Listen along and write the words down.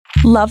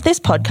Love this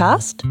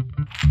podcast?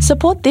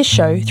 Support this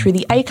show through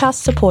the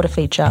Acast supporter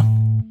feature.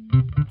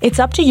 It's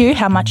up to you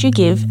how much you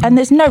give, and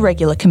there's no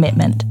regular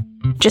commitment.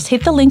 Just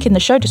hit the link in the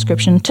show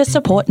description to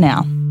support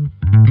now.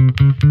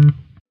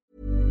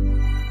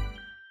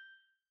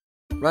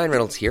 Ryan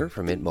Reynolds here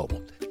from Mint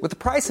Mobile. With the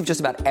price of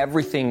just about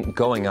everything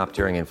going up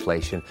during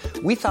inflation,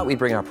 we thought we'd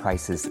bring our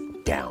prices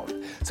down.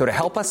 So to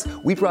help us,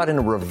 we brought in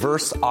a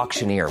reverse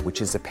auctioneer, which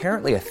is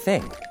apparently a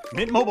thing.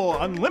 Mint Mobile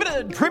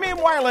Unlimited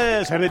Premium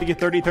Wireless. How to get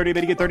 30, 30,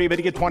 bit to get 30, bit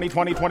to get 20,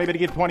 20, 20, bit to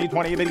get 20,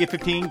 20, bit to get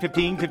 15,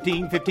 15,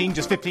 15, 15,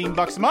 just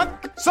 $15 a month?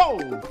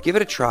 Sold! Give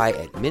it a try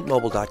at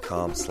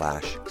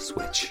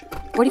mintmobile.com/switch.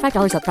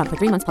 $45 up front for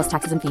 3 months plus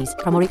taxes and fees.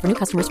 Promo rate for new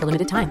customers for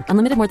limited time.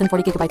 Unlimited more than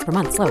 40 gigabytes per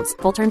month. Slows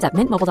full terms at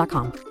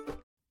mintmobile.com.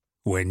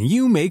 When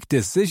you make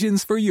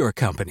decisions for your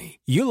company,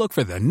 you look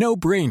for the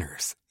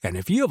no-brainers. And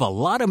if you have a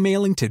lot of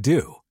mailing to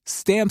do,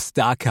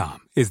 Stamps.com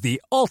is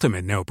the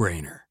ultimate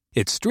no-brainer.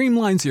 It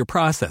streamlines your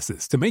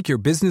processes to make your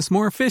business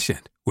more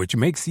efficient, which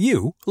makes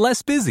you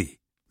less busy.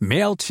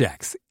 Mail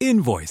checks,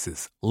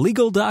 invoices,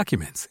 legal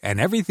documents, and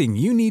everything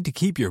you need to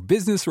keep your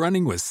business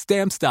running with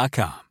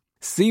Stamps.com.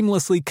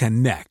 Seamlessly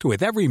connect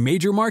with every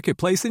major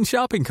marketplace and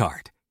shopping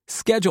cart.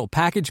 Schedule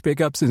package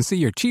pickups and see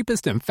your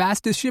cheapest and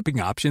fastest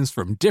shipping options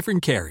from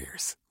different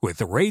carriers,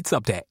 with rates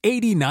up to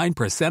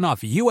 89%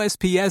 off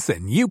USPS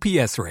and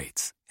UPS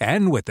rates.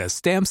 And with the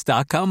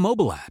Stamps.com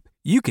mobile app,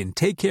 you can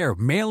take care of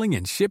mailing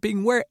and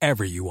shipping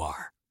wherever you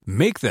are.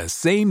 Make the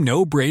same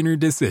no-brainer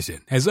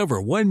decision as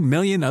over 1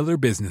 million other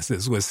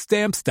businesses with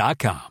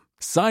Stamps.com.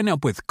 Sign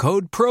up with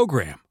code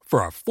PROGRAM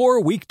for a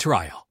 4-week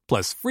trial,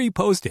 plus free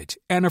postage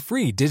and a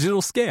free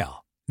digital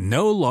scale.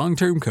 No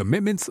long-term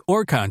commitments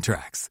or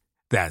contracts.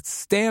 That's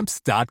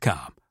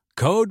Stamps.com.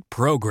 Code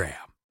PROGRAM.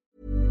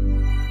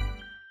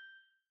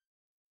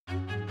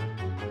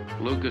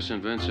 Lucas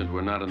and Vincent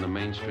were not in the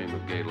mainstream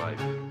of gay life.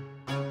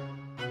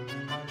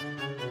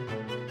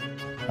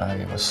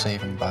 I was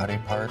saving body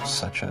parts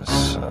such as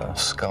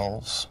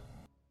skulls.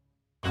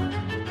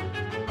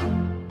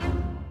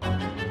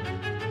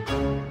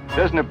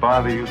 Doesn't it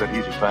bother you that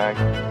he's a fag?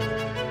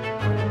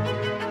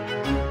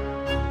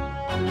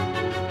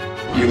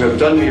 You have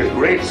done me a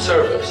great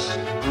service.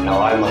 Now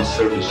I must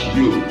service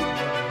you.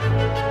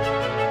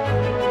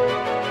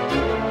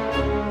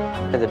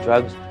 The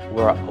drugs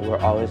were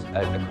always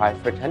a cry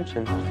for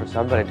attention, for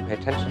somebody to pay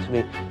attention to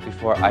me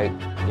before I,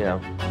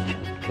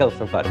 kill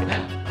somebody.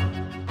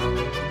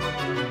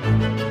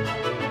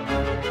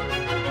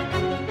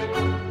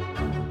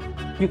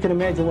 You can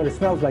imagine what it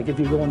smells like if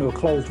you go into a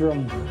closed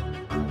room.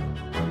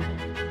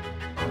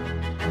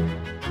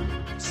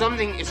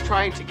 Something is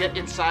trying to get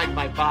inside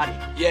my body.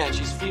 Yeah,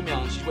 she's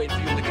female and she's waiting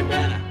for you in the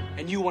cabana.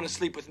 And you want to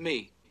sleep with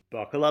me.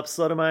 Buckle up,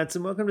 sodomites,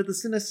 and welcome to the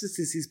Sinister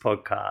Sissies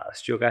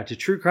podcast, your guide to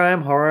true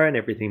crime, horror, and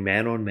everything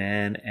man on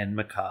man and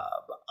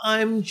macabre.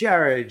 I'm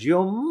Jared,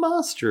 your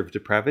master of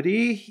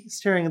depravity,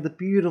 staring at the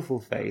beautiful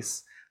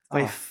face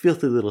of my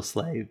filthy little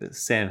slave,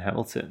 Sam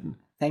Hamilton.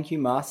 Thank you,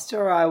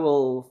 Master. I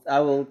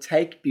will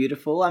take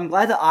beautiful. I'm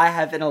glad that I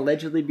have an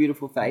allegedly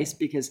beautiful face,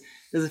 because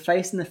there's a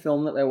face in the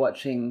film that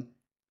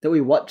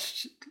we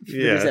watched for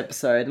this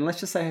episode, and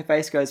let's just say her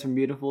face goes from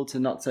beautiful to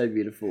not so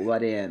beautiful by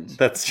the end.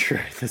 That's true.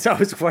 I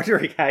was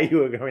wondering how you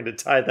were going to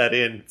tie that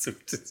in. It's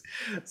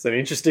an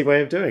interesting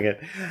way of doing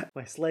it.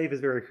 My slave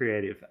is very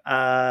creative.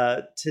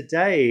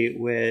 Today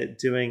we're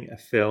doing a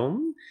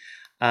film.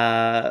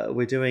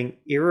 We're doing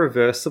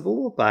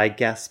Irréversible by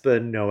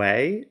Gaspar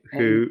Noé,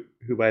 who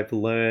I've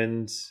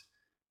learned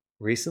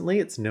recently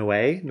it's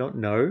Noé, not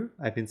no.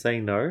 I've been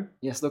saying no.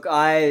 Yes, look,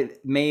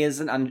 me as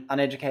an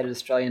uneducated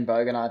Australian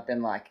bogan, I've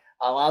been like,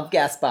 I love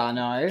Gaspar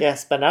Noé.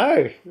 Gaspar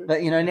Noé.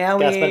 But, now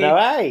Gaspar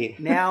Noé.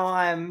 Now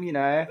I'm,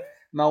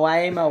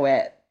 Moé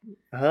Moet.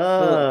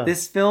 Ah.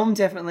 This film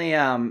definitely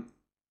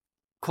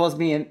caused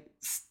me an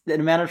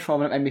amount of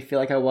trauma that made me feel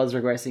like I was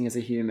regressing as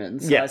a human.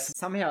 So yes.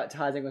 Somehow it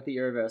ties in with the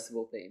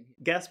Irreversible theme.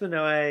 Gaspar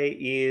Noé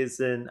is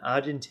an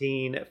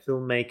Argentine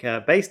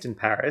filmmaker based in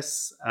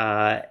Paris.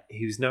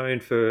 Who's known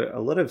for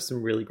a lot of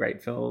some really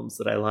great films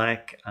that I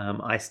like.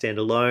 I Stand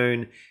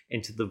Alone,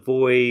 Into the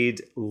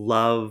Void,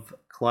 Love,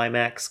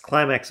 Climax.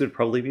 Climax would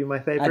probably be my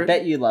favorite. I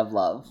bet you love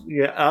Love.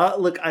 Yeah.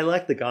 Look, I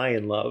like the guy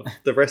in Love.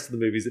 The rest of the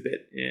movie's a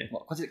bit, yeah.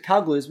 What was it?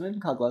 Carl Glusman?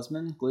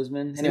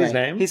 Glusman. Anyway, his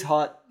name? He's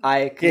hot.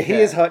 Yeah, he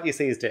is hot. You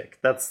see his dick.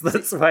 That's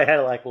why I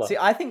like Love. See,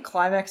 I think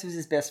Climax was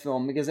his best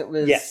film because it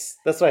was... Yes,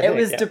 that's what I think.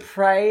 It was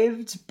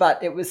depraved,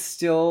 but it was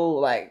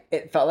still,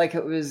 it felt like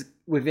it was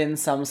within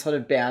some sort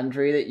of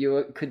boundary that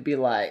you could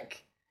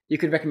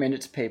recommend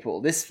it to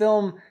people. This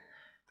film...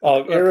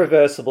 Oh,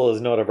 Irreversible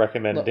is not a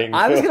recommending film.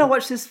 I was going to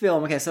watch this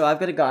film. Okay, so I've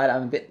got a guide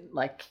I'm a bit,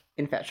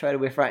 infatuated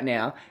with right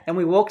now. And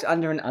we walked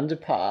under an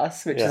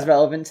underpass, which is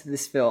relevant to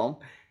this film.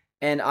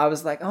 And I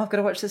was like, oh, I've got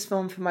to watch this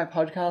film for my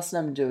podcast that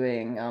I'm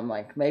doing.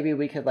 Maybe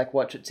we could,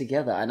 watch it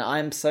together. And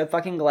I'm so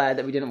fucking glad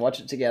that we didn't watch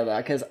it together,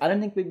 because I don't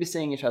think we'd be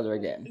seeing each other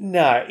again.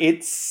 No,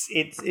 it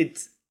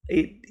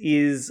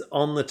is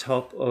on the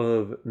top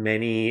of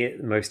many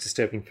most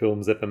disturbing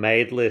films ever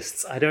made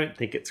lists. I don't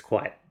think it's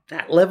quite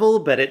that level,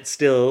 but it's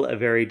still a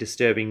very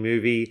disturbing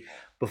movie.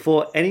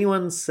 before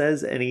anyone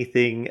says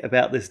anything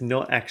about this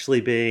not actually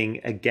being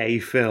a gay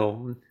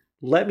film,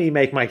 let me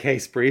make my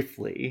case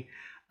briefly.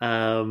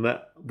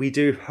 We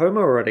do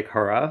homoerotic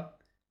horror.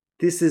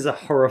 This is a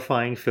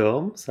horrifying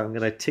film, so I'm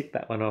going to tick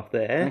that one off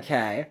there.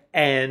 Okay.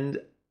 And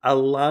a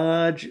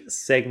large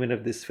segment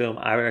of this film,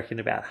 I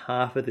reckon about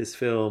half of this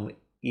film,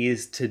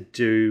 is to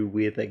do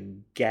with a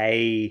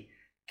gay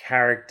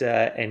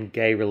character and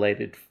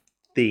gay-related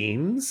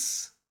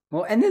themes.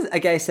 Well, and there's a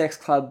gay sex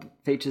club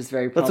features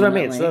very That's what I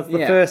prominently. mean. So that's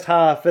the first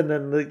half, and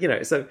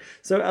then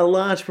so a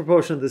large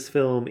proportion of this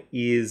film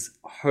is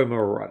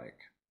homoerotic.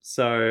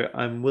 So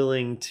I'm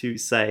willing to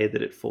say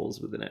that it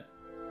falls within it.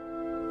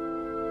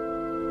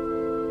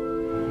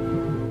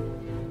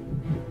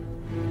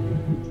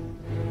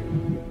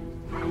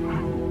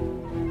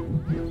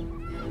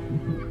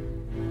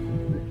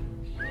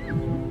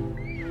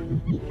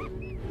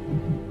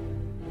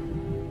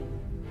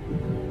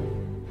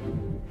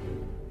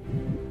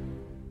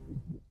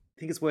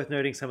 I think it's worth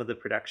noting some of the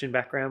production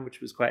background,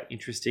 which was quite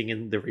interesting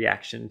in the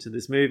reaction to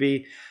this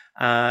movie.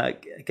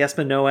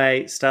 Gaspar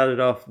Noé started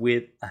off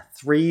with a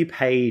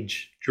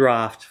 3-page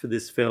draft for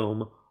this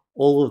film.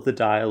 All of the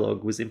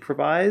dialogue was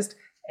improvised,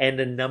 and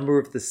a number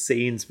of the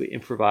scenes were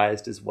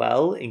improvised as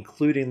well,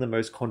 including the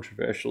most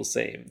controversial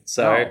scene.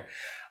 So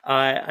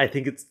I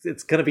think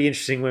it's going to be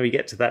interesting when we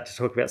get to that to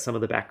talk about some of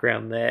the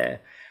background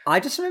there. I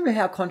just remember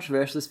how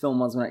controversial this film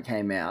was when it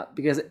came out,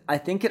 because I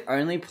think it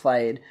only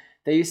played...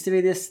 There used to be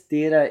this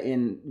theatre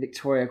in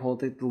Victoria called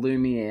the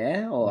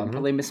Lumiere, or I'm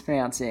probably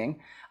mispronouncing.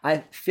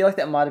 I feel like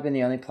that might have been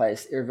the only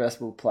place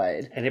Irréversible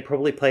played. And it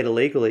probably played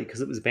illegally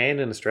because it was banned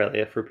in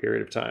Australia for a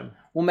period of time.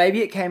 Well,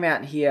 maybe it came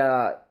out here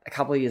a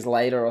couple of years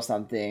later or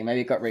something.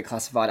 Maybe it got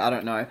reclassified. I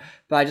don't know.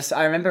 But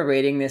I remember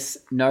reading this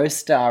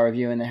no-star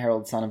review in the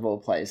Herald Sun of all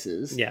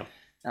places. Yeah.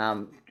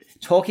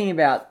 Talking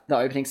about the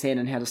opening scene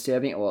and how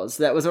disturbing it was.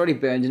 So that was already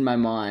burned in my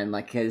mind.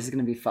 Like, okay, this is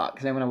going to be fucked.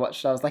 And then when I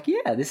watched it, I was like,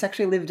 yeah, this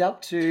actually lived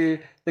up to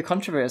the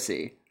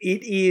controversy.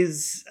 It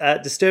is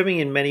disturbing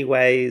in many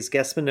ways.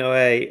 Gaspar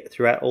Noé,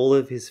 throughout all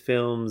of his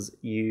films,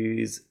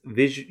 uses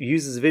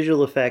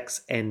visual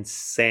effects and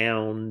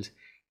sound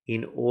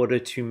in order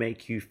to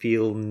make you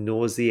feel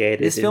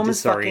nauseated and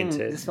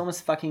disoriented. This film is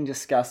fucking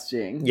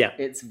disgusting. Yeah.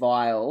 It's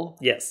vile.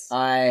 Yes.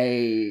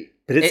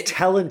 But it's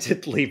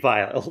talentedly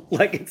vile.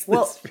 Like, it's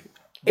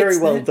very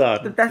well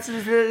done. This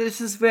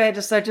is where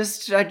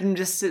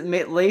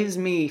it leaves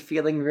me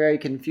feeling very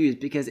confused,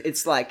 because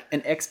it's like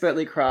an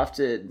expertly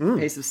crafted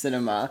piece of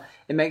cinema.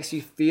 It makes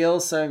you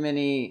feel so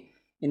many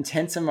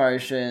intense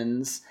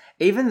emotions.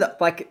 Even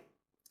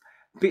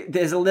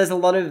there's a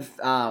lot of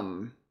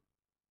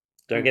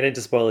Don't get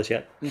into spoilers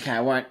yet. Okay,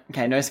 I won't.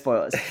 Okay, no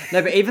spoilers.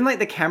 No, but even like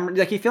the camera,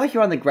 like you feel like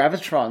you're on the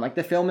Gravitron. Like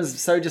the film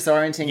is so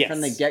disorienting from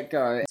the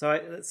get-go.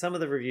 So some of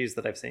the reviews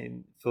that I've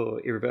seen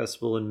for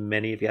Irréversible and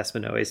many of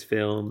Gaspar Noé's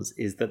films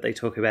is that they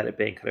talk about it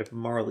being kind of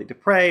morally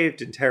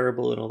depraved and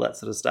terrible and all that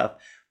sort of stuff.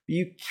 But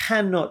you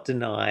cannot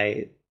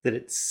deny that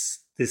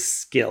it's this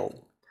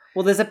skill.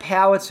 Well, there's a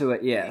power to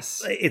it,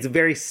 yes. It's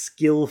very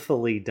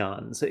skillfully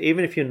done. So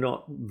even if you're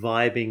not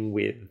vibing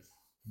with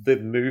the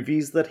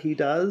movies that he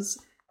does,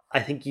 I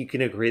think you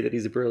can agree that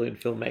he's a brilliant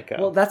filmmaker.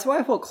 Well, that's why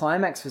I thought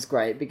Climax was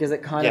great, because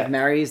it kind of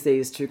marries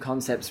these two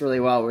concepts really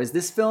well. Whereas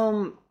this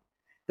film,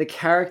 the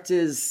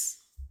characters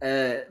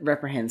are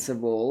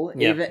reprehensible,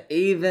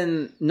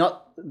 even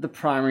not the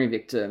primary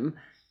victim,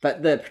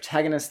 but the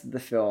protagonist of the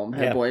film,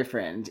 her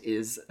boyfriend,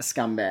 is a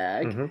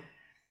scumbag. Mm-hmm.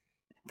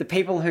 The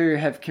people who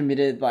have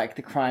committed like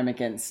the crime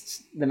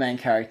against the main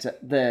character,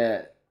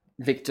 the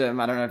victim,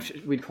 I don't know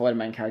if we'd call it a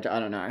main character, I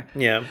don't know.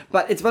 Yeah.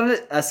 But it's one of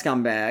the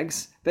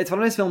scumbags. But it's one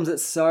of those films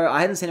that's so... I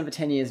hadn't seen it for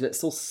 10 years, but it's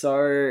still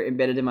so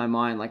embedded in my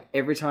mind. Like,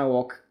 every time I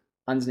walk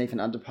underneath an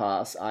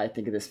underpass, I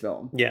think of this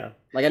film. Yeah.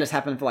 Like, it just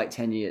happened for like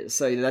 10 years.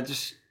 So that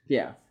just...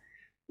 Yeah.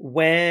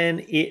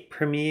 When it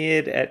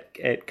premiered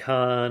at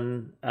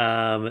Cannes,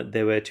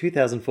 there were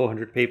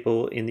 2,400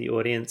 people in the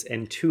audience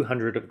and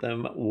 200 of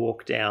them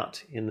walked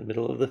out in the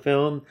middle of the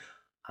film.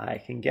 I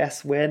can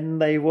guess when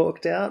they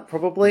walked out,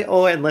 probably,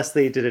 or unless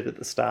they did it at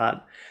the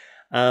start.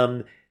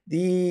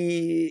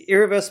 The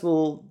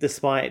Irréversible,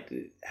 despite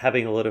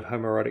having a lot of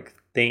homoerotic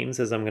themes,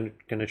 as I'm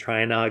going to try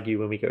and argue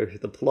when we go through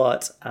the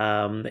plot,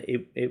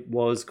 it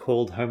was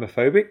called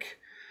homophobic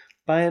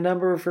by a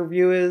number of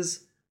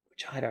reviewers,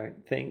 which I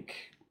don't think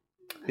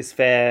is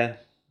fair.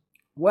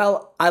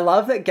 Well, I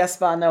love that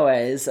Gaspar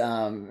Noé's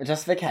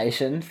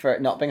justification for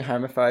it not being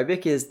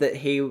homophobic is that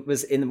he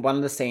was in one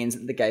of the scenes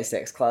at the gay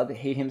sex club.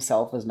 He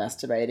himself was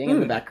masturbating in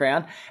the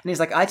background. And he's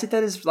like, I did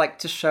that as like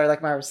to show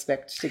like my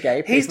respect to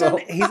gay people.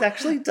 He's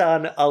actually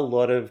done a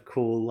lot of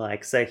cool,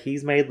 like, so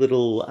he's made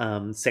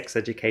little sex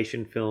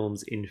education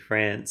films in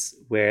France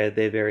where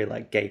they're very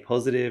like gay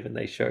positive and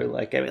they show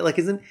like, I mean, like,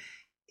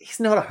 he's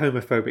not a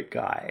homophobic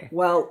guy.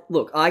 Well,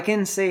 look, I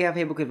can see how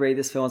people could read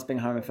this film as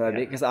being homophobic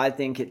because I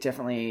think it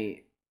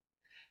definitely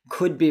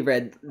could be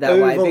read that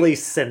way. Overly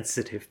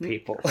sensitive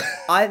people.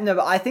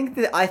 I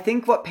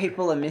think what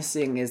people are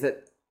missing is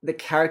that the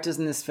characters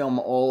in this film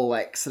are all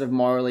like sort of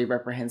morally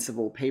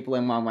reprehensible people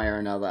in one way or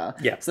another.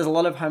 Yeah. So there's a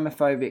lot of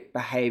homophobic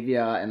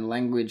behavior and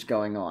language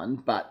going on,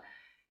 but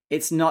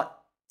it's not.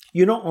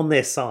 You're not on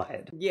their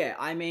side. Yeah,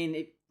 I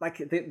mean, like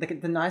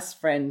the nice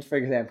friend, for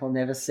example,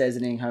 never says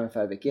anything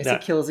homophobic. Yes, No. he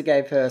kills a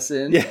gay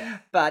person. Yeah.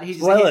 But he's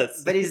Well,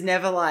 he's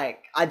never like.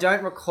 I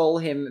don't recall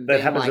him. That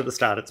being happens like, at the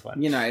start. It's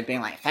fine. You know,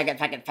 being like faggot,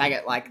 faggot,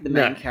 faggot, like the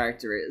main No.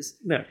 character is.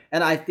 No.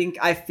 And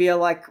I feel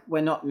like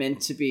we're not meant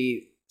to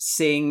be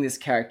seeing this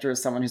character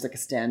as someone who's like a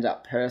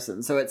stand-up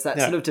person. So it's that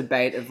No. sort of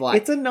debate of like...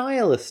 It's a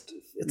nihilist.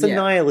 It's a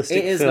nihilistic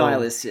It is film.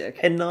 nihilistic.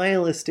 And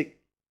nihilistic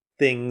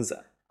things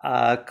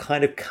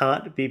kind of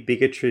can't be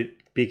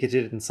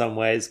bigoted in some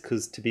ways,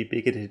 because to be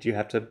bigoted you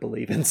have to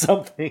believe in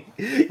something.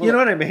 You know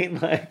what I mean?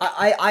 Like,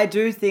 I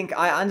do think...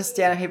 I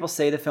understand how people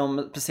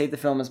perceive the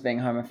film as being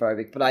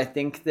homophobic, but I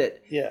think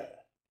that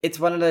it's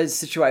one of those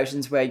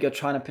situations where you're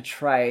trying to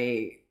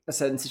portray a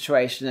certain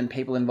situation and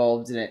people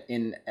involved in it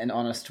in an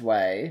honest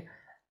way.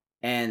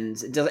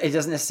 And it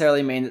doesn't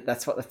necessarily mean that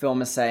that's what the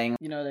film is saying.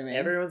 You know what I mean?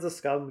 everyone's a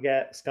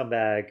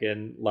scumbag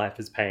and life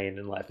is pain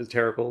and life is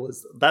terrible.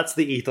 That's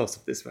the ethos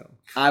of this film.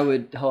 I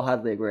would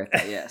wholeheartedly agree with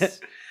that, yes.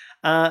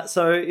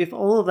 So if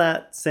all of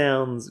that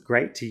sounds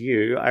great to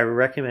you, I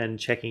recommend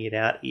checking it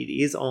out. It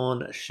is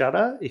on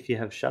Shudder, if you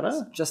have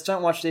Shudder. Just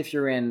don't watch it if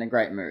you're in a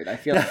great mood. I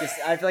feel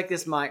like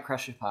this might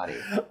crush your party.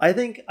 I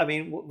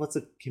mean, what's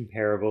a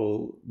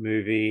comparable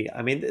movie?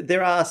 I mean,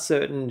 there are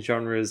certain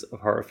genres of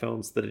horror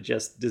films that are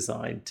just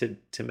designed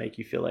to make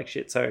you feel like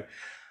shit. So,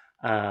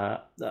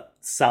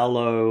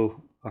 Salo,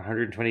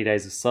 120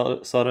 Days of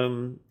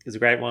Sodom is a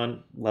great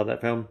one. Love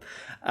that film.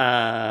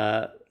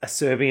 A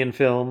Serbian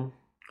film.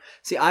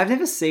 See, I've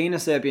never seen a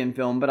Serbian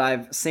film, but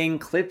I've seen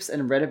clips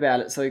and read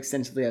about it so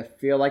extensively. I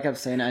feel like I've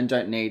seen it and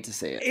don't need to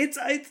see it.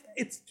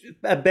 It's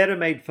a better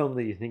made film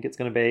than you think it's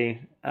going to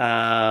be.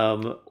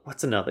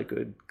 What's another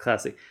good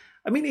classic?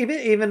 I mean,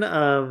 even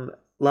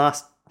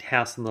Last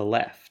House on the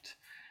Left.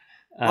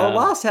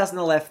 Last House on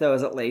the Left, though,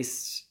 is at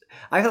least...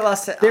 I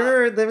thought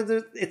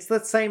it's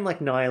that same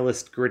like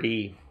nihilist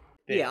gritty.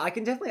 Yeah, I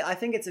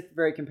think it's a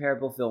very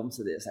comparable film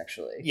to this,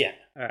 actually. Yeah.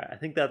 All right. I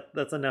think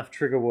that's enough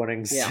trigger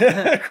warnings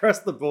Yeah. across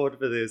the board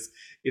for this.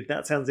 If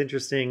that sounds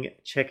interesting,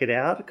 check it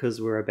out,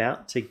 because we're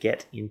about to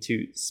get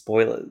into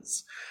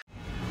spoilers.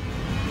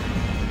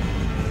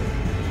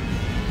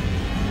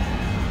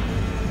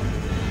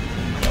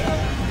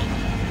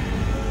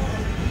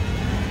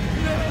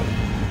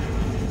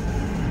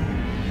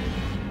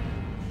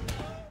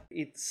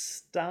 It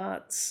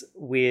starts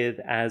with,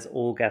 as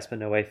all Gaspar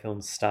Noé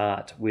films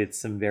start, with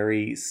some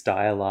very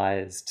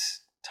stylized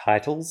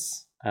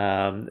titles.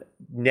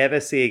 Never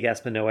see a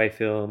Gaspar Noé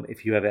film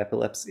if you have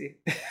epilepsy.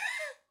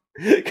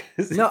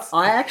 No,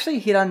 I actually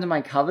hid under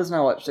my covers when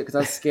I watched it because I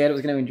was scared it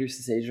was going to induce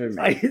a seizure in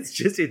me.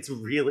 It's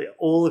really,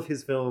 all of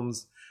his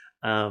films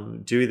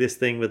do this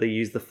thing where they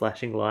use the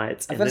flashing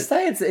lights. I've got to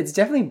say, it's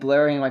definitely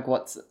blurring like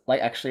what's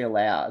like actually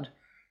allowed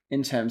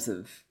in terms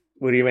of...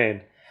 What do you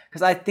mean?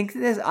 Because I think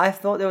I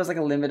thought there was like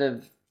a limit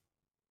of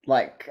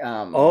like...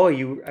 are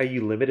you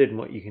limited in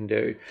what you can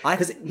do?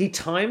 Because he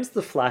times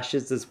the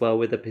flashes as well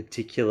with a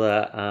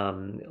particular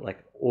like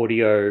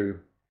audio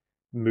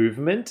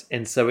movement,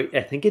 and so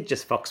I think it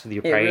just fucks with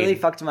your brain. It really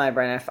fucked my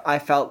brain. I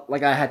felt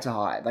like I had to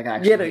hide. Like I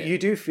actually did. You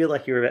do feel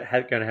like you're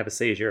going to have a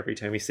seizure every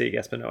time you see a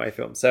Gaspar Noé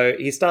film. So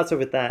he starts off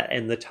with that,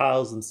 and the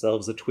tiles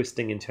themselves are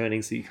twisting and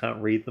turning, so you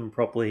can't read them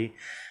properly.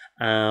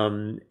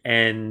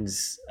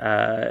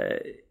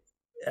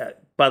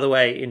 By the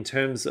way, in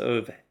terms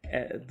of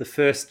the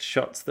first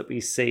shots that we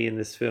see in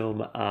this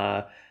film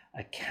are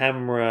a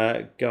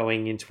camera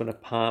going into an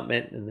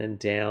apartment and then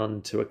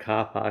down to a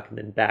car park and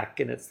then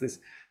back, and it's this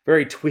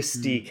very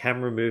twisty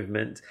camera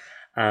movement,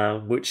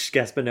 which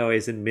Gaspar Noé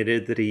has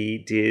admitted that he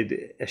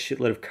did a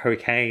shitload of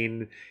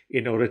cocaine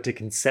in order to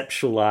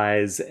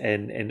conceptualize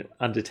and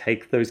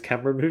undertake those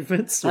camera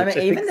movements. I mean,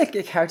 even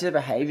the character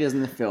behaviors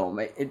in the film,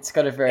 it's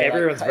got a very a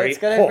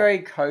very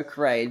coke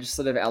rage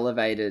sort of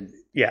elevated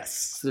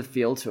sort of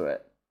feel to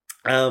it.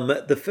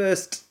 The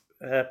first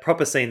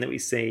proper scene that we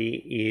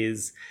see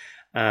is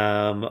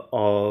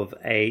of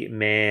a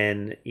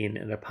man in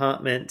an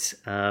apartment.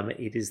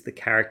 It is the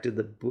character,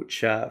 the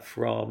butcher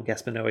from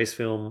Gaspar Noé's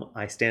film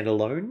I Stand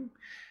Alone.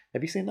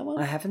 Have you seen that one?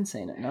 I haven't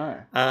seen it,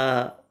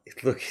 no.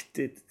 Look,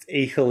 it's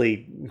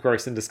equally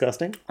gross and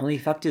disgusting. Well, he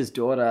fucked his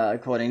daughter,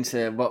 according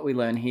to what we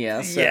learn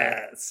here. So.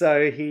 Yeah,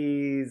 so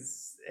he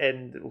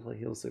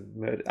also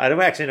murdered... I don't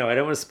want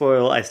to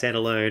spoil I Stand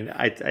Alone.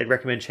 I'd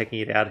recommend checking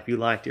it out if you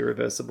liked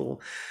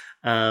Irreversible.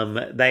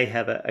 They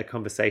have a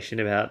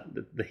conversation about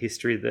the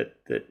history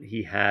that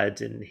he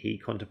had, and he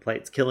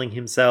contemplates killing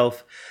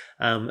himself.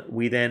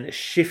 We then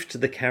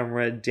shift the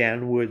camera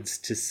downwards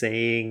to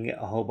seeing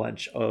a whole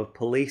bunch of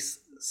police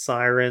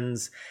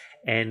sirens,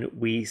 and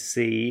we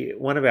see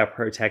one of our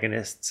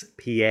protagonists,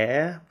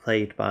 Pierre,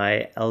 played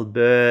by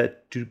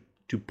Albert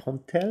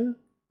Dupontel.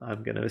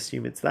 I'm going to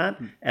assume it's that.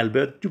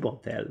 Albert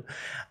Dupontel,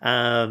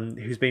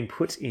 who's been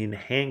put in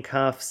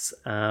handcuffs.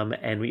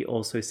 And we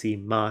also see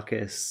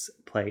Marcus,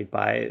 played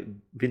by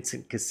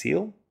Vincent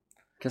Cassel.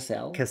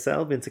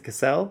 Vincent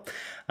Cassel.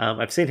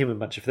 I've seen him in a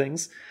bunch of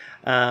things.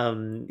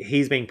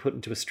 He's being put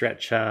into a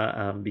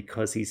stretcher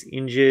because he's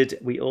injured.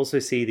 We also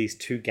see these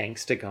two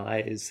gangster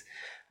guys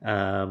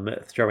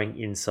throwing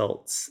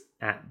insults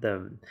at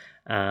them.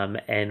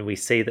 And we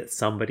see that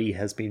somebody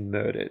has been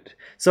murdered.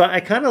 So I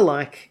kind of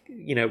like,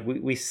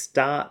 we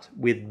start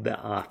with the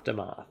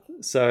aftermath.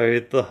 So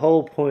the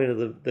whole point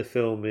of the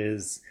film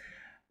is,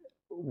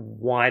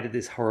 why did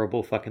this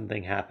horrible fucking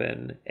thing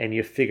happen? And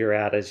you figure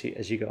out as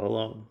you go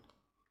along.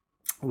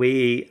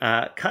 We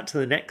cut to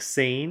the next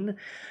scene,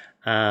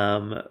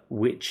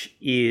 which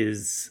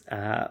is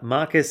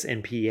Marcus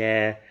and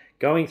Pierre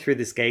going through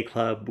this gay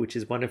club, which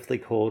is wonderfully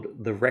called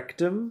The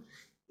Rectum.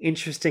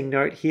 Interesting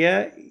note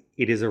here,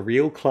 it is a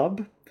real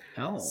club.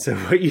 Oh. So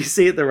what you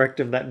see at The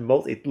Rectum,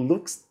 it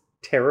looks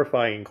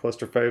terrifying and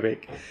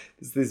claustrophobic.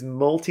 There's this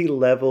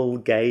multi-level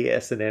gay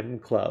S&M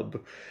club,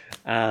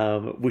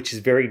 which is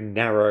very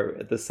narrow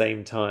at the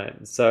same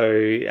time.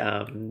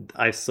 So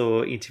I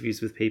saw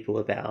interviews with people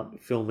about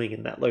filming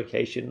in that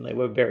location. They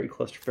were very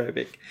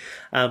claustrophobic.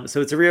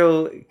 So it's a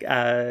real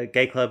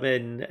gay club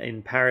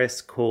in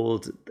Paris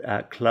called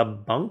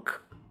Club Banque.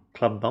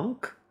 Club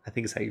Banque, I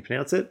think is how you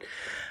pronounce it.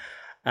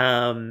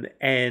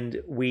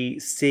 And we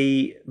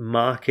see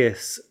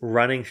Marcus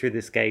running through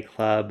this gay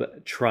club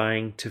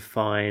trying to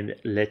find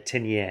Le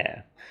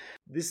Tenière.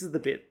 This is the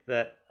bit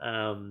that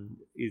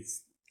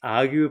is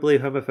arguably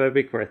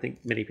homophobic, where I think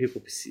many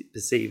people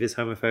perceive as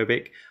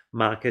homophobic.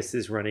 Marcus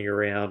is running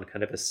around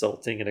kind of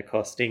assaulting and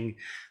accosting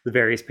the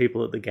various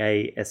people at the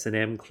gay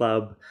S&M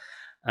club.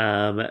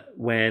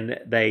 When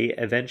they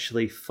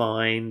eventually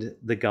find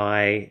the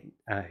guy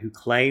who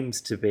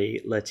claims to be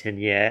Le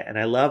Tenière. And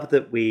I love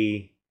that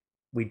we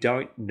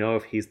don't know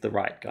if he's the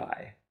right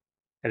guy.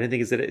 I don't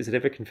think, is it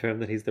ever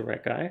confirmed that he's the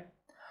right guy?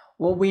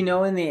 Well, we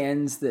know in the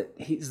end that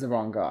he's the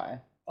wrong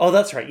guy. Oh,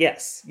 that's right.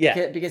 Yes.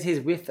 Yeah. Because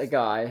he's with a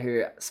guy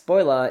who,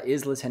 spoiler,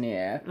 is Le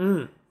Tenière.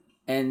 Mm.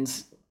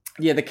 And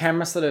yeah, the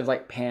camera sort of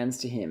like pans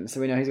to him.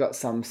 So we know he's got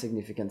some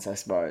significance, I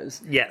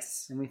suppose.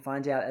 Yes. And we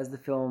find out as the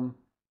film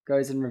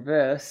goes in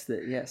reverse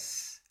that,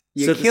 yes,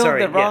 you killed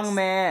the wrong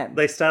man.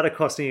 They start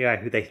accosting a guy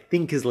who they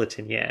think is Le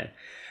Tenière.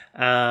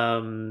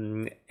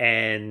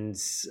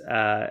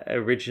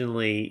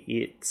 Originally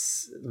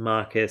it's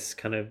Marcus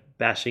kind of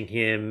bashing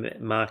him.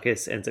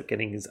 Marcus ends up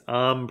getting his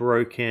arm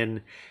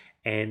broken,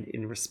 and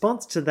in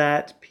response to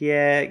that,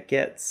 Pierre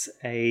gets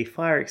a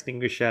fire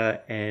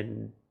extinguisher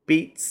and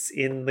beats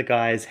in the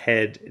guy's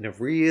head in a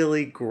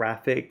really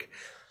graphic,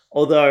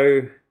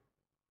 although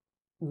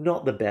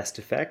not the best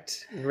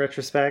effect in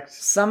retrospect.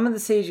 Some of the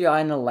CGI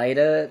in the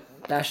later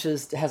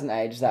bashes hasn't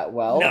aged that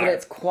well, No.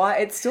 but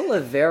it's still a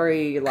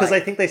very because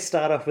I think they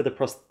start off with a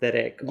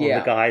prosthetic on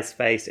the guy's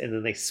face, and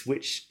then they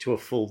switch to a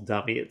full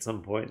dummy at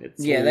some point. It's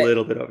a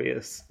little bit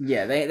obvious.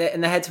 Yeah, they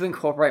had to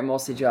incorporate more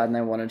CGI than they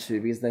wanted to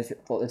because they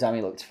thought the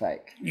dummy looked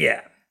fake.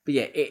 Yeah. But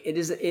yeah, it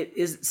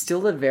is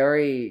still a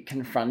very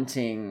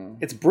confronting.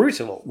 It's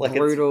brutal.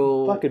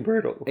 Brutal. It's fucking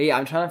brutal. Yeah,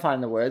 I'm trying to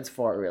find the words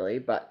for it really,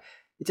 but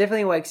it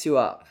definitely wakes you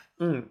up.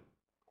 Mm.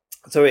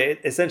 So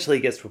it essentially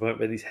gets to a point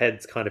where his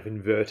head's kind of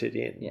inverted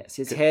in. Yes,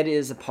 his head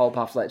is a pulp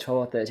after like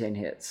 12 or 13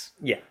 hits.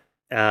 Yeah.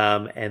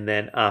 And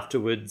then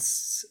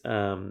afterwards,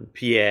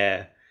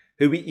 Pierre,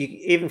 who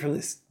even from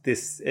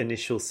this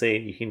initial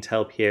scene, you can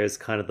tell Pierre is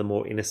kind of the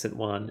more innocent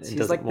one. And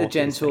he's like the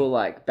gentle,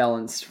 like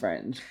balanced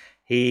friend.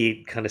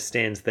 He kind of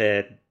stands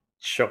there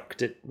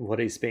shocked at what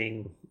he's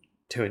being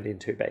turned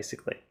into,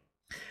 basically.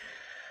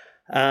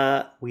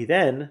 We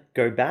then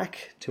go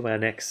back to our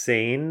next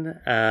scene,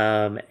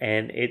 and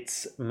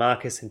it's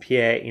Marcus and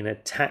Pierre in a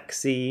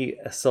taxi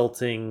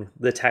assaulting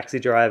the taxi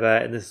driver,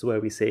 and this is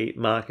where we see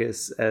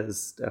Marcus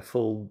as a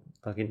full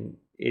fucking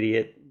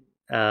idiot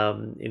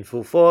in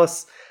full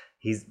force.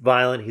 He's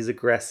violent, he's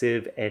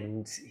aggressive,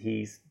 and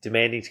he's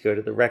demanding to go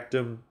to the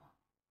Rectum,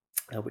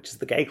 which is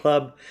the gay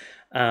club.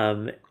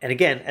 And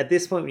again, at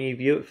this point, when you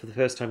view it for the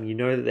first time, you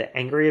know that they're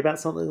angry about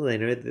something. They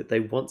know that they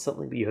want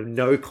something, but you have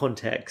no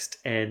context.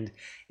 And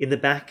in the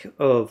back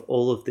of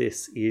all of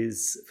this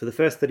is, for the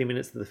first 30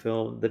 minutes of the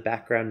film, the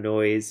background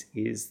noise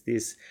is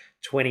this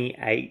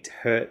 28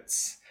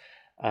 hertz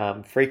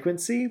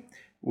frequency,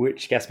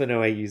 which Gaspar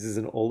Noé uses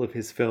in all of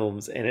his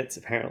films. And it's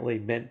apparently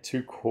meant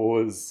to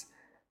cause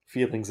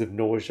feelings of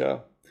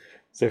nausea.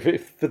 So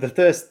for the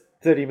first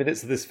 30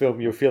 minutes of this film,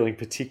 you're feeling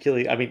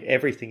particularly, I mean,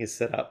 everything is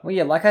set up. Well,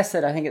 yeah, like I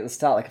said, I think at the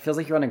start, like it feels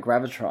like you're on a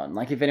Gravitron.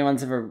 Like if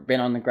anyone's ever been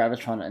on the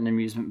Gravitron at an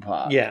amusement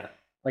park. Yeah.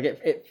 Like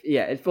it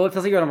feels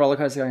like you're on a roller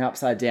coaster going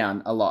upside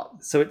down a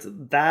lot. So it's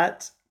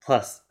that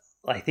plus,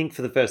 I think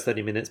for the first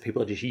 30 minutes,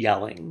 people are just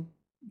yelling.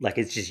 Like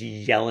it's just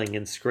yelling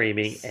and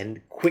screaming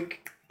and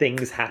quick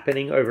things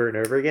happening over and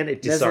over again.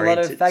 It There's a lot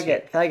of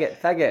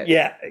faggot.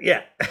 Yeah,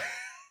 yeah.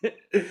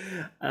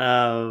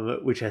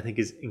 Which I think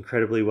is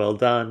incredibly well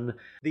done.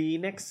 The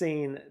next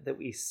scene that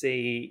we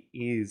see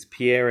is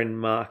Pierre and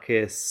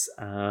Marcus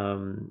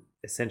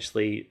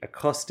essentially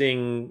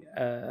accosting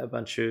a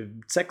bunch of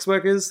sex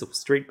workers,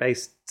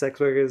 street-based sex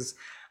workers,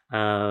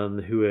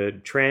 who are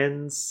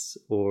trans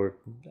or,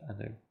 I don't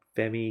know,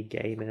 femi,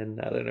 gay men.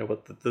 I don't know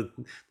what the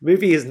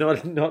movie is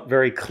not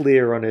very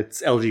clear on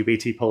its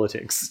LGBT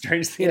politics.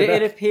 Strangely enough.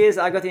 It appears,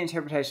 I got the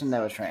interpretation they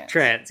were trans.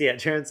 Trans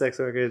sex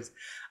workers.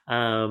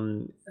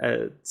 Saying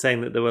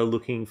that they were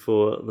looking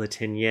for La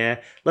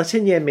Tenière. La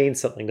Tenière means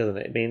something, doesn't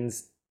it? It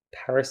means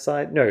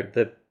parasite. No,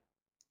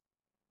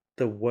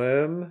 the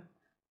worm.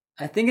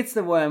 I think it's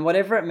the worm.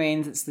 Whatever it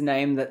means, it's the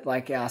name that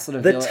like our sort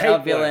of our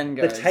villain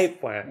goes. The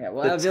tapeworm. Yeah,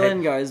 well, our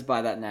villain goes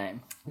by that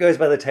name. Goes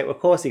by the tape. Of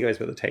course, he goes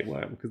by the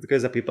tapeworm because it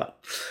goes up your butt.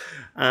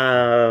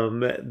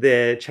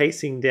 They're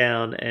chasing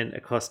down and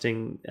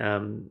accosting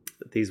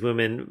these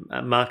women.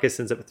 Marcus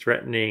ends up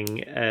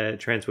threatening a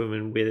trans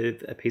woman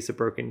with a piece of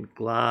broken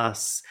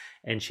glass,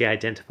 and she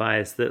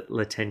identifies that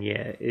La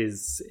Tenière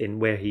is in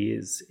where he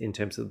is in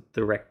terms of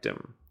the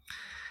rectum.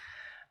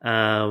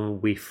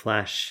 We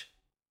flash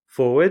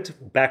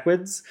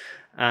backwards,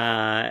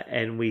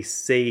 and we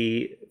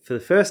see for the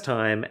first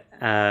time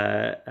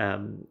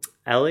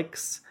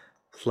Alex,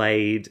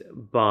 played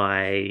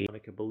by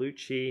Monica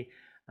Bellucci,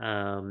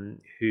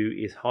 who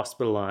is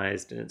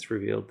hospitalized, and it's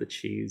revealed that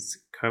she's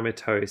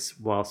comatose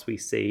whilst we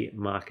see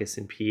Marcus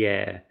and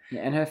Pierre.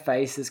 Yeah, and her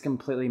face is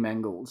completely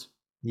mangled.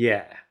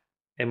 Yeah,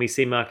 and we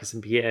see Marcus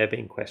and Pierre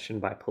being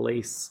questioned by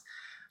police.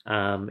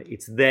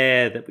 It's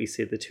there that we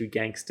see the two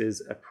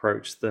gangsters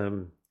approach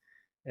them,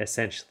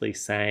 essentially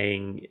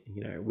saying,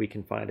 we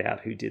can find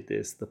out who did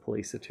this. The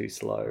police are too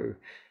slow.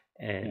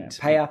 And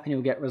pay up and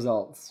you'll get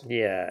results.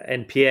 Yeah,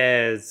 and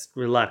Pierre's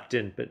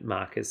reluctant, but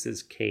Marcus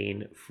is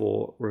keen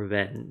for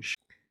revenge.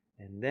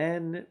 And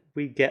then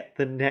we get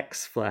the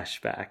next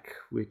flashback,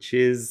 which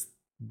is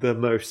the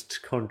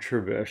most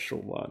controversial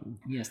one.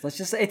 Yes,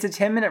 it's a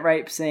 10-minute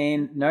rape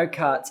scene, no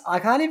cuts. I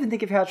can't even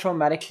think of how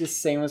traumatic this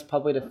scene was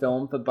probably to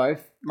film for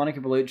both Monica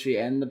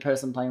Bellucci and the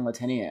person playing La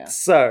Tenière.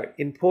 So,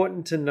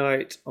 important to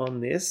note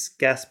on this,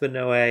 Gaspar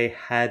Noé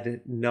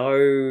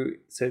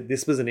so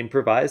this was an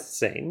improvised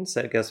scene,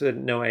 so Gaspar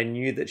Noé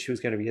knew that she was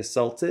going to be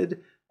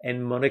assaulted,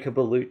 and Monica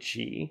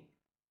Bellucci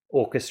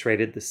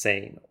orchestrated the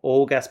scene.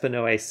 All Gaspar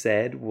Noé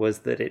said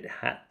was that it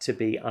had to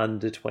be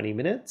under 20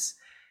 minutes,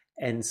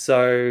 and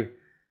so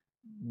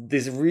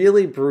this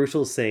really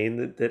brutal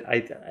scene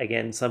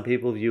that some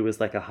people view as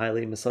like a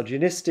highly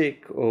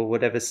misogynistic or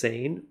whatever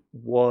scene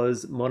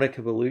was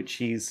Monica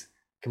Bellucci's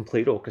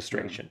complete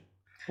orchestration.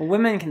 Well,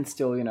 women can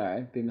still,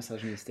 be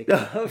misogynistic.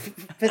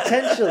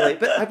 Potentially,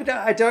 but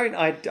I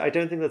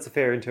don't think that's a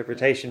fair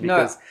interpretation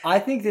because I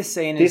think this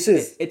scene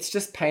it's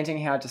just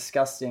painting how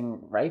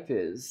disgusting rape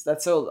is.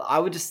 That's all. I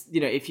would just,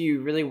 if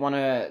you really want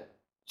to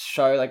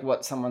show like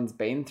what someone's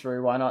been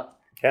through, why not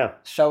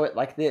show it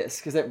like this?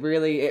 Because it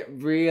really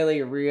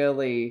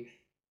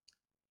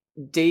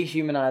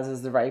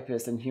dehumanizes the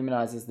rapist and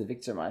humanizes the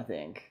victim, I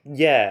think.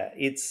 Yeah,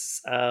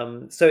 it's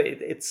so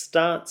it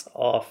starts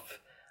off.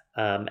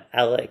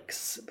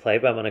 Alex,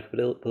 played by Monica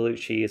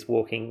Bellucci, is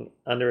walking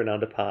under an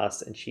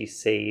underpass and she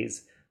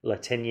sees La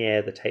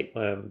Tenière, the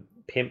tapeworm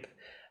pimp,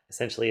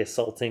 essentially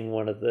assaulting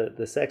one of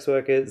the sex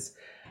workers,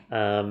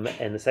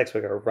 and the sex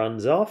worker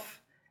runs off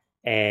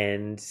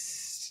and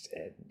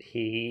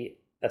he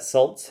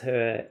assaults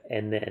her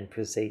and then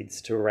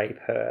proceeds to rape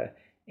her,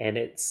 and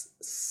it's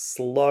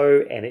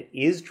slow and it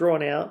is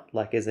drawn out,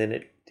 like as in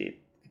it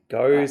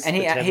goes, and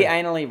he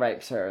anally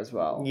rapes her as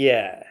well.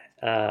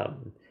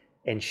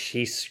 And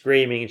she's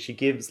screaming and she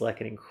gives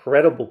like an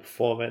incredible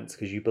performance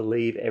because you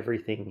believe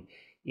everything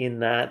in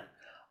that.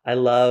 I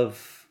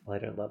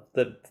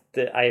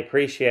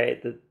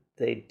appreciate that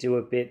they do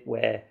a bit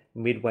where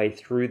midway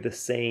through the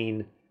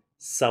scene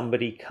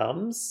somebody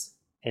comes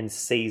and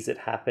sees it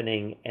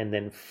happening and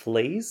then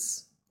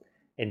flees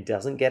and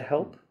doesn't get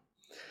help.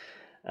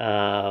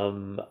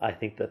 I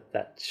think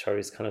that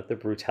shows kind of the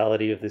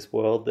brutality of this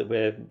world that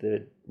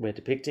we're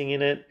depicting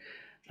in it.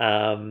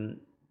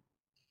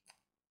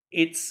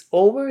 It's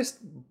almost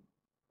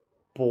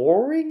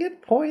boring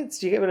at points.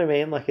 Do you get what I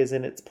mean? Like, as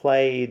in it's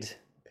played.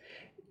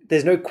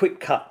 There's no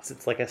quick cuts.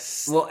 It's like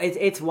it's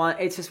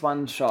just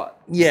one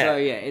shot. Yeah. So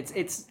yeah,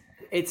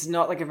 it's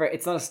not like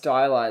it's not a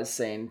stylized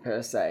scene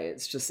per se.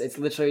 It's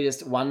literally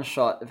just one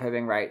shot of her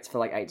being raped for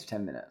like 8 to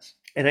 10 minutes.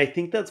 And I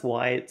think that's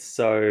why it's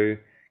so,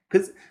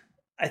 because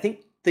I think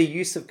the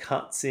use of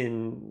cuts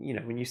in,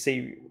 when you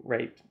see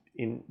rape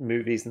in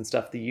movies and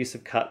stuff, the use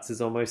of cuts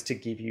is almost to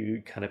give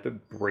you kind of a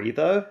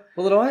breather.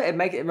 Well,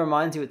 it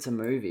reminds you it's a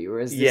movie,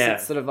 whereas this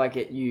it's sort of like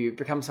you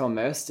become so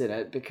immersed in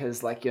it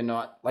because like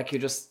you're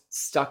just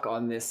stuck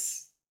on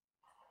this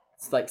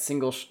like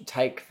single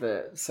take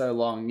for so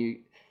long.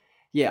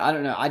 I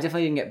don't know. I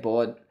definitely didn't get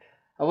bored.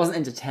 I wasn't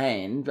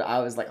entertained, but I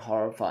was like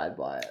horrified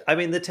by it. I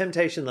mean, the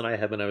temptation that I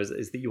have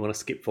is that you want to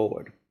skip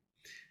forward.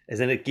 As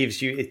in it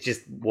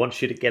just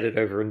wants you to get it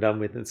over and done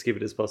with and skip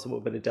it as possible,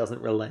 but it doesn't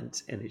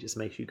relent and it just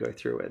makes you go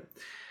through it.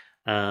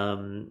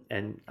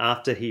 And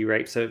after he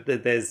rapes, so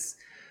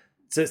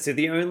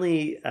the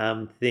only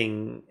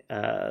thing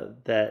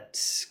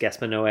that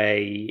Gaspar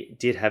Noé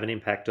did have an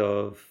impact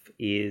of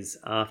is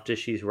after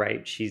she's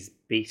raped, she's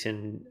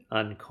beaten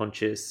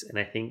unconscious, and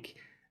I think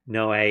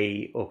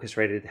Noé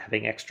orchestrated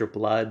having extra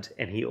blood,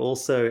 and he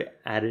also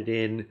added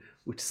in,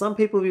 which some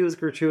people view as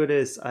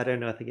gratuitous, I don't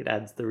know, I think it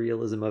adds the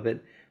realism of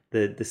it,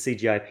 the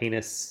CGI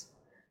penis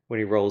when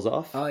he rolls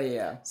off. Oh,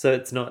 yeah. So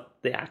it's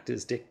not the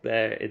actor's dick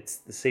there, it's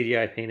the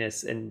CGI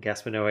penis, and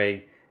Gaspar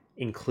Noé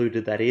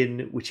included that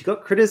in, which he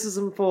got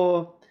criticism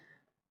for.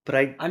 But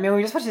I mean,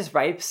 we just watched this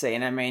rape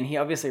scene. I mean, he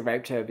obviously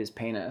raped her with his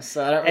penis,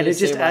 so I don't really and it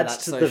see just why adds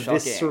that's to so the shocking.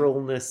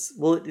 visceralness.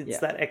 Well, it's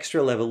that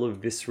extra level of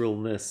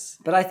visceralness.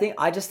 But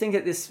I just think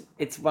that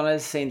it's one of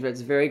those scenes where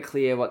it's very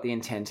clear what the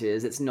intent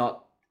is. It's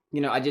not,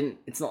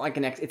 it's not like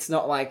it's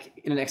not like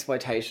in an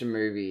exploitation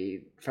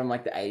movie from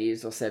like the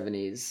 80s or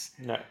 70s.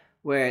 No.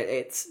 Where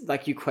it's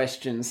like you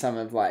question some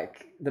of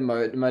like the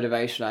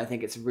motivation. I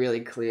think it's really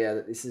clear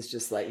that this is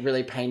just like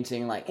really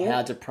painting like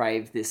how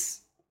depraved this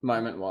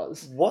moment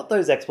was. What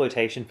those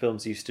exploitation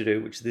films used to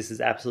do, which this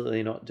is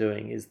absolutely not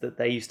doing, is that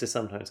they used to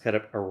sometimes kind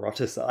of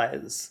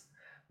eroticize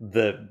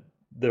the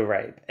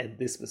rape, and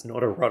this was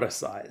not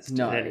eroticized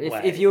in any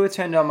way. If you were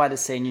turned on by the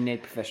scene, you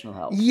need professional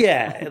help.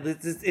 Yeah,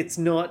 it's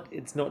not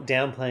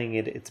downplaying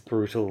it. It's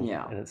brutal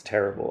and it's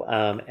terrible.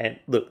 And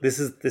look, this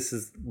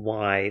is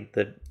why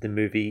the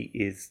movie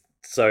is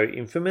so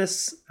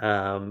infamous.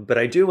 But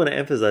I do want to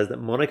emphasize that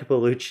Monica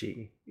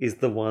Bellucci is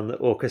the one that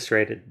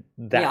orchestrated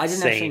that. Yeah, I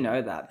didn't scene. actually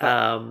know that.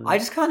 But I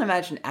just can't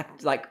imagine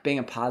being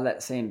a part of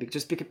that scene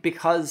because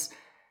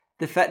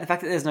the fact that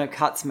there's no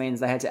cuts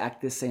means they had to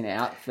act this scene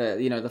out for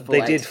the full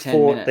 8 to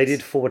 10 minutes. They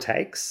did 4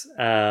 takes,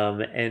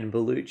 and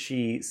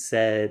Bellucci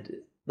said,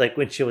 like,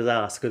 when she was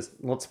asked, because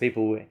lots of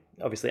people were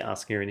obviously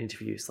asking her in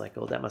interviews, like,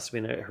 oh, that must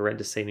have been a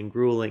horrendous scene and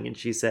grueling, and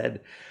she said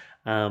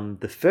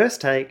the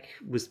first take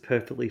was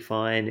perfectly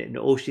fine, and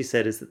all she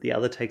said is that the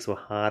other takes were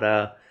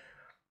harder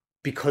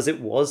because it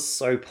was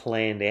so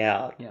planned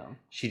out. Yeah.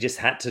 She just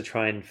had to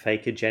try and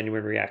fake a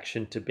genuine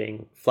reaction to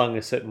being flung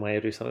a certain way or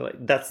do something like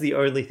that. That's the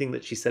only thing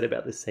that she said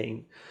about this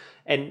scene.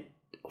 And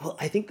well,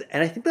 I think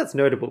that's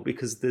notable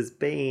because there's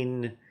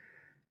been,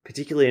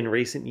 particularly in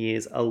recent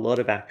years, a lot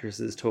of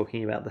actresses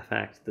talking about the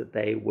fact that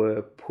they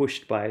were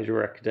pushed by a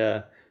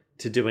director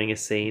to doing a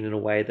scene in a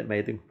way that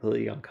made them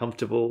completely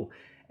uncomfortable.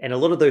 And a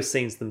lot of those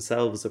scenes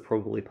themselves are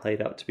probably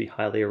played out to be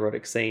highly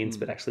erotic scenes,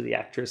 but actually the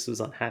actress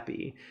was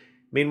unhappy.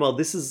 Meanwhile,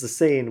 this is the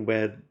scene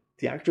where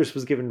the actress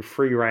was given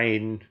free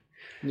rein.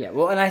 Yeah,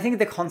 well, and I think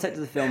the concept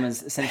of the film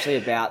is essentially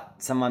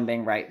about someone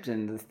being raped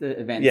and the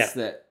events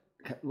that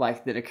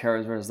occur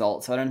as a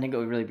result. So I don't think it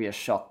would really be a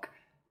shock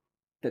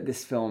that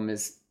this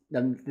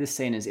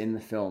scene is in the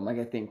film. Like,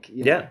 I think,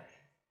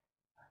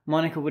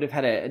 Monica would have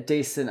had a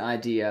decent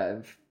idea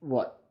of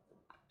what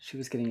she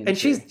was getting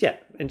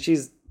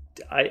into.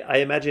 I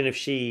imagine if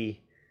she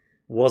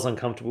was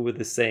uncomfortable with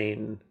the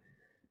scene,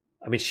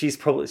 I mean, she's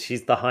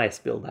the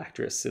highest billed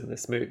actress in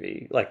this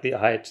movie, like the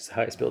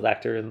highest billed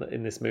actor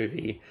in this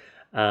movie.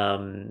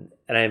 And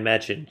I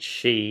imagine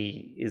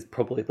she is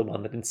probably the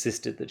one that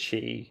insisted that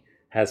she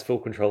has full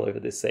control over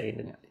this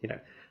scene. And,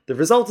 the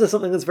result is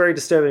something that's very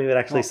disturbing, but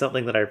actually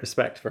something that I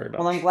respect very much.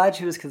 Well, I'm glad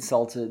she was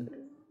consulted.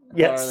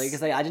 Yes.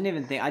 Because I didn't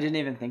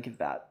even think of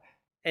that.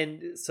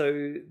 And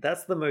so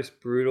that's the most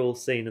brutal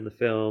scene in the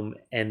film.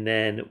 And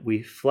then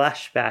we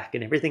flash back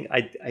and everything.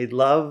 I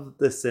love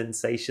the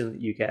sensation that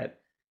you get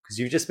because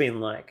you've just been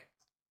like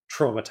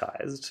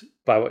traumatized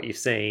by what you've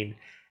seen.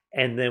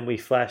 And then we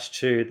flash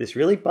to this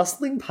really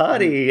bustling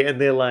party and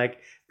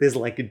there's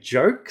like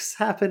jokes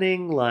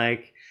happening.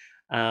 Like,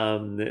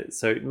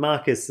 so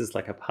Marcus is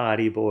like a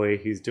party boy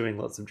who's doing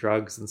lots of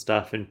drugs and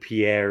stuff. And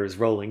Pierre is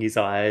rolling his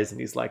eyes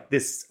and he's like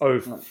this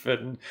oaf.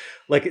 And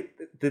like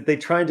they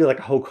try and do like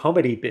a whole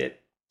comedy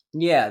bit.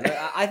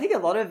 Yeah. I think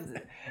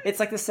it's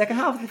like the second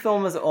half of the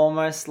film is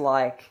almost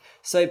like,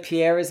 so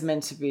Pierre is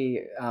meant to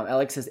be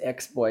Alex's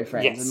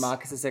ex-boyfriend, and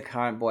Marcus is her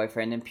current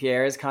boyfriend, and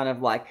Pierre is kind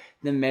of like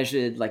the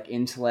measured like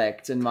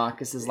intellect, and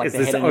Marcus is like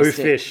the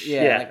hedonistic,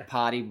 like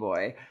party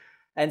boy,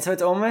 and so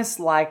it's almost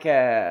like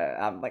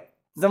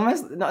it's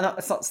almost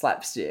it's not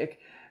slapstick,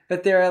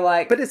 but there are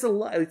like, but it's a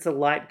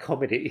light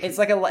comedy. It's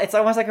like it's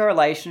almost like a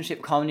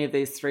relationship comedy of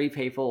these three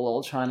people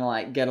all trying to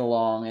like get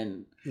along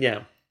and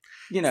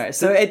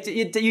so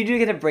you do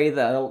get a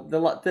breather. The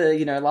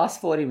last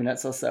 40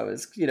 minutes or so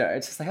is,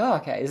 it's just like, oh,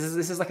 okay,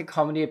 this is like a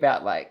comedy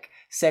about like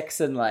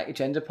sex and like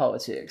gender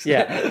politics.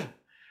 Yeah.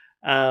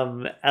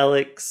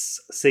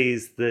 Alex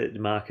sees that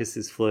Marcus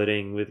is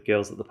flirting with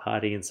girls at the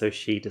party, and so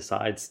she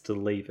decides to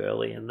leave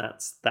early, and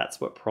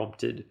that's what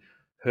prompted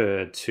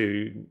her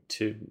to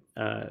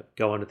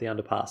go onto the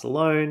underpass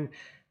alone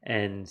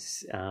and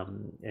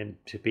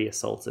to be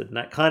assaulted. And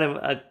that kind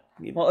of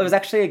well, it was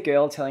actually a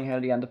girl telling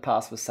her the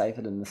underpass was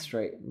safer than the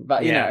street.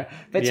 But,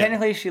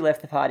 technically she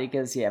left the party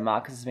because,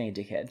 Marcus is being a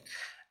dickhead.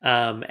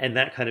 And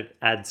that kind of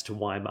adds to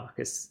why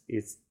Marcus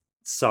is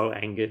so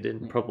angered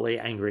and probably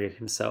angry at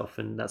himself.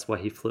 And that's why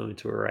he flew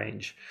into a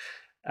rage.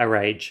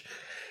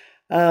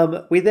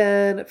 We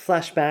then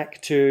flash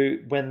back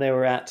to when they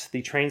were at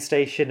the train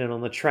station and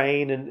on the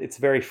train. And it's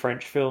a very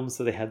French film,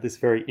 so they had this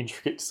very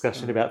intricate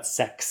discussion about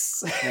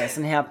sex. Yes,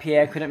 and how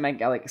Pierre couldn't make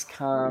Alex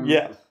come.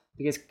 Yeah.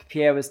 Because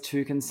Pierre was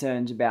too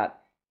concerned about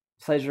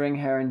pleasuring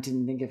her and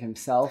didn't think of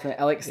himself. And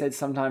Alex said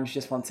sometimes she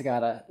just wants a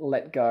guy to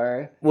let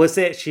go. Was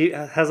it? She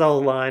has a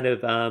whole line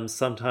of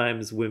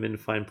sometimes women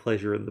find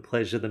pleasure in the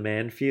pleasure the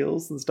man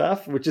feels and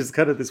stuff, which is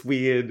kind of this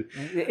weird.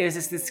 It was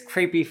just this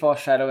creepy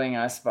foreshadowing,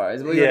 I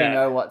suppose. We already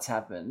know what's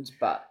happened,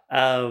 but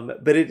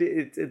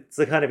it's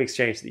the kind of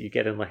exchange that you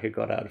get in like a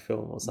Godard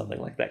film or something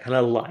like that. Kind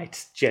of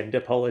light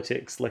gender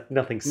politics, like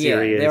nothing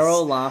serious. Yeah, they're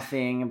all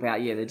laughing about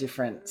the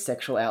different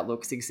sexual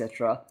outlooks,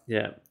 etc.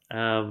 Yeah.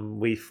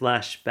 We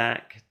flash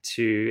back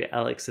to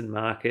Alex and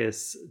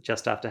Marcus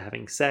just after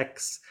having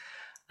sex.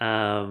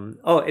 And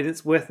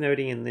it's worth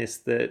noting in this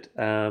that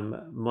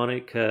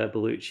Monica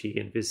Bellucci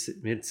and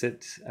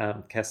Vincent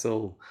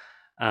Kessel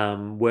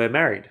were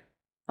married.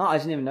 Oh, I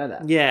didn't even know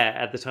that. Yeah,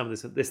 at the time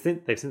of this,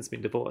 they've since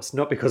been divorced,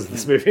 not because of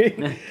this movie,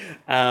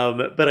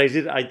 but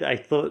I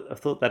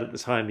thought that at the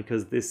time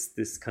because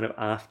this kind of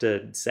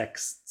after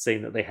sex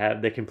scene that they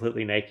have, they're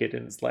completely naked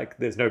and it's like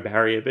there's no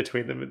barrier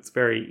between them. It's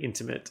very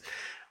intimate.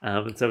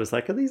 And so it was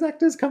like, are these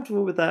actors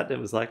comfortable with that? And it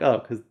was like, oh,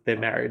 because they're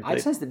married. I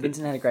just noticed that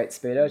Vincent had a great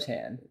Speedo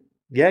tan.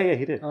 Yeah,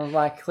 he did. I was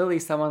like, clearly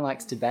someone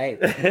likes to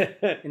bathe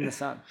in the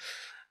sun.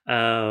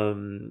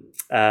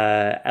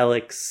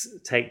 Alex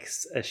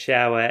takes a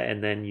shower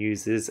and then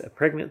uses a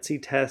pregnancy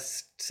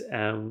test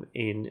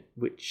in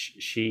which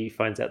she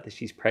finds out that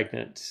she's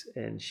pregnant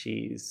and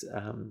she's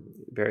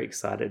very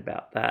excited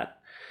about that.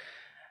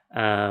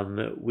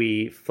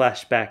 We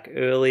flash back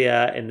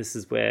earlier, and this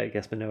is where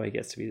Gaspar Noé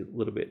gets to be a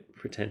little bit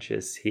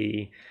pretentious.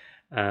 It's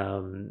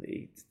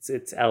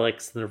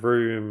Alex in the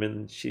room,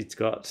 and she's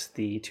got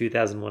the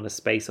 2001: A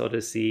Space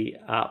Odyssey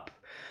up,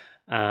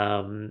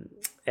 and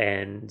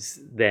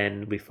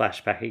then we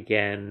flash back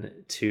again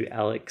to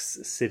Alex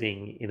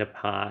sitting in a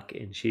park,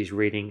 and she's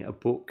reading a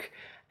book,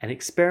 An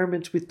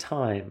Experiment with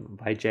Time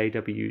by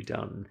J.W.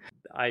 Dunn.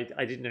 I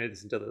didn't know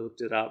this until I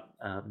looked it up.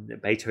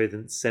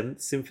 Beethoven's 7th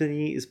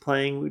Symphony is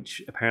playing,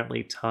 which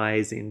apparently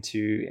ties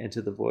into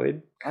Enter the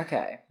Void.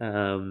 Okay.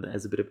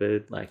 As a bit of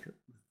a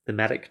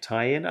thematic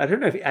tie-in. I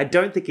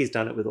don't think he's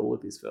done it with all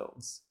of his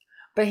films.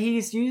 But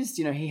he's used,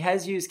 he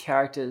has used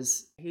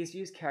characters. He's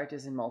used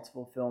characters in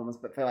multiple films,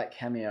 but for like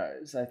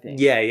cameos, I think.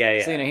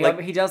 Yeah. So,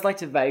 he does like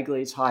to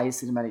vaguely tie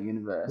his cinematic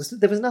universe.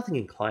 There was nothing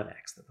in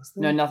Climax, though, was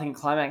there? No, nothing in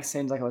Climax.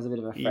 Seems like it was a bit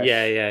of a fresh...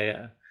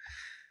 Yeah.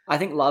 I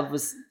think Love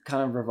was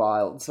kind of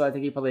reviled, so I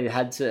think he probably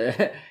had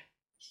to...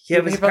 Yeah,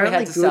 it was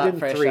apparently good in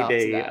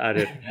 3D. I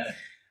don't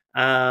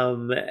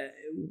know.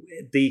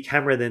 The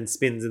camera then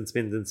spins and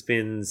spins and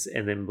spins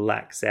and then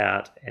blacks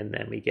out, and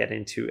then we get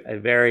into a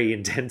very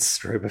intense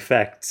strobe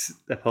effect.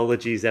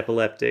 Apologies,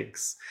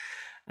 epileptics.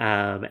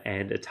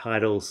 And a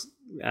title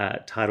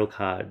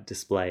card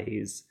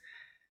displays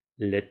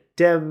Le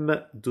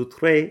thème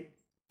d'outre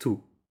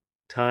tout.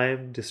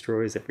 Time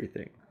destroys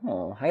everything.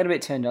 Oh, I got a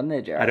bit turned on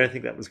there, Jared. I don't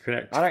think that was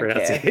correct I don't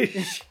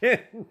pronunciation.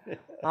 care.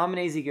 I'm an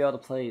easy girl to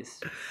please.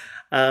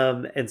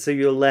 And so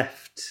you're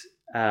left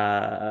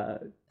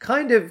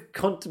kind of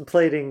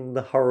contemplating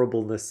the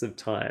horribleness of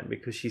time,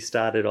 because she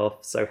started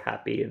off so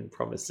happy and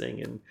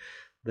promising, and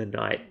the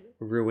night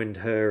ruined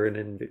her and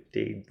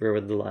indeed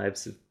ruined the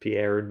lives of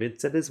Pierre and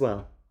Vincent as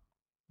well.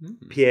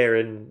 Pierre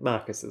and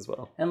Marcus as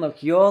well. And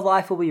look, your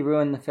life will be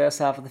ruined the first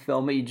half of the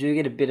film, but you do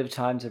get a bit of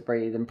time to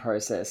breathe and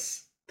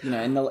process, in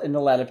the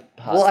latter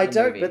parts. Well, I of the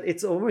don't, movie. but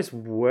it's almost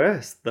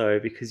worse though,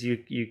 because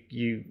you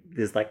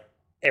there's like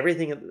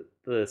everything at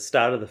the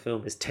start of the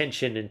film is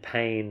tension and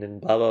pain and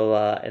blah blah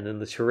blah, and then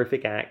the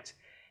terrific act,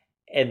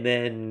 and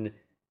then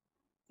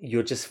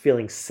you're just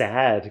feeling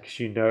sad because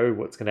you know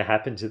what's going to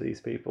happen to these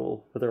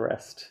people for the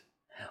rest.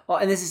 Oh,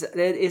 and there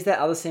is that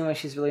other scene where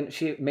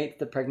she meets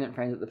the pregnant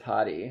friends at the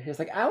party. She's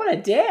like, I want to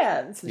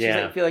dance. And she's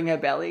like feeling her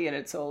belly, and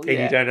it's all... And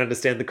you don't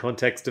understand the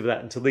context of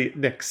that until the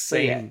next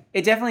scene.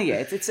 It definitely,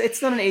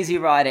 it's not an easy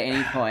ride at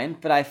any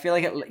point, but I feel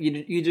like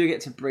you do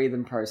get to breathe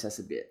and process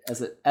a bit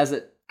as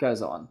it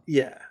goes on.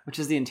 Yeah. Which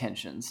is the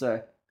intention,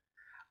 so...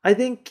 I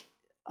think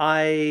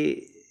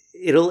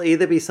it'll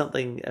either be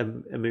something,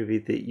 a movie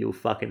that you'll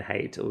fucking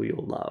hate or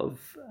you'll love.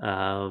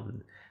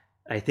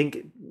 I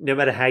think no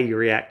matter how you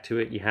react to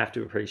it, you have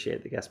to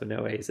appreciate that Gaspar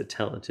Noé is a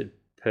talented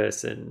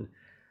person.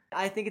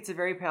 I think it's a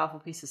very powerful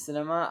piece of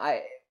cinema.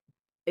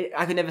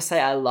 I could never say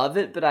I love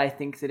it, but I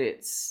think that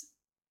it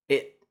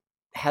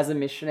has a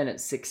mission and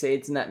it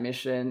succeeds in that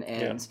mission.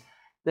 And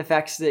the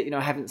fact that,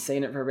 I haven't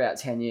seen it for about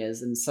 10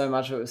 years and so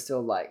much of it was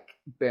still like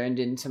burned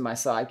into my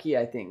psyche,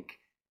 I think,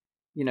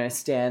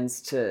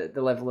 stands to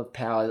the level of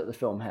power that the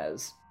film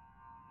has.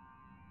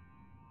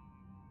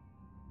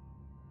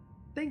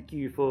 Thank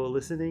you for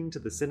listening to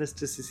the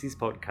Sinister Sissies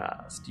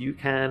podcast. You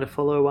can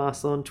follow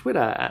us on Twitter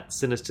at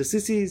Sinister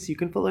Sissies. You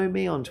can follow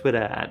me on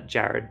Twitter at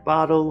Jared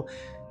Bartle.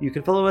 You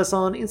can follow us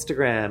on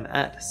Instagram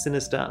at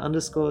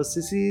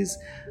Sinister_Sissies.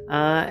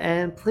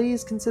 And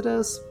please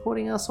consider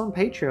supporting us on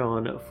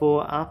Patreon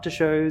for after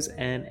shows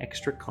and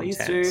extra content.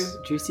 Please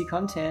do. Juicy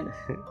content.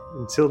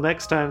 Until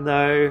next time,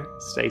 though,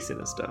 stay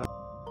sinister.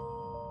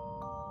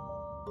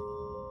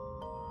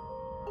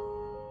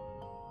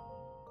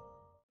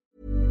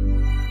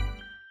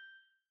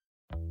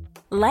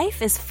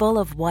 Life is full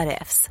of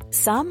what-ifs.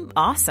 Some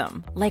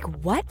awesome, like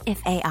what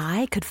if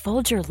AI could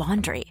fold your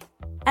laundry?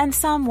 And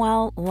some,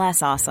 well,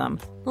 less awesome,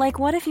 like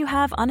what if you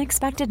have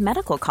unexpected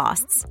medical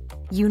costs?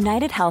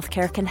 United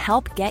Healthcare can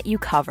help get you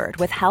covered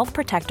with Health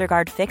Protector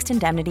Guard fixed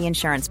indemnity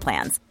insurance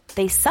plans.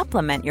 They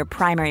supplement your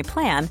primary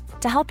plan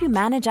to help you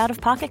manage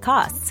out-of-pocket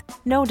costs.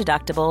 No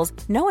deductibles,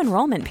 no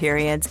enrollment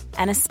periods,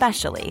 and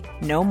especially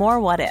no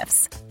more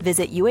what-ifs.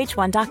 Visit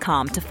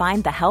uh1.com to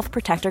find the Health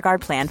Protector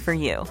Guard plan for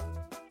you.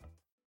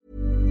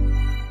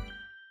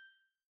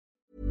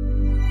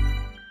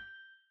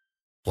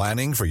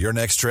 Planning for your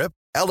next trip?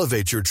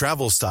 Elevate your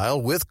travel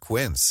style with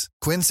Quince.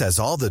 Quince has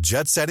all the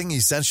jet-setting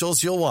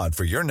essentials you'll want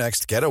for your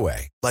next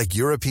getaway, like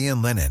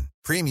European linen,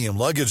 premium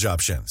luggage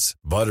options,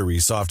 buttery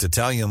soft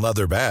Italian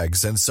leather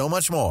bags, and so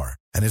much more.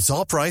 And it's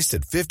all priced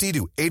at 50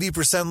 to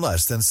 80%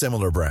 less than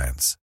similar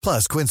brands.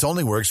 Plus, Quince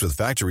only works with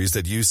factories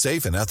that use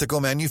safe and ethical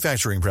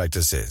manufacturing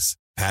practices.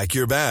 Pack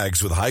your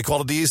bags with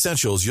high-quality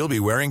essentials you'll be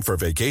wearing for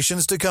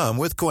vacations to come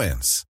with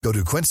Quince. Go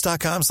to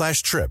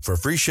quince.com/trip for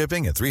free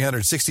shipping and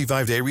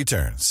 365-day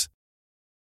returns.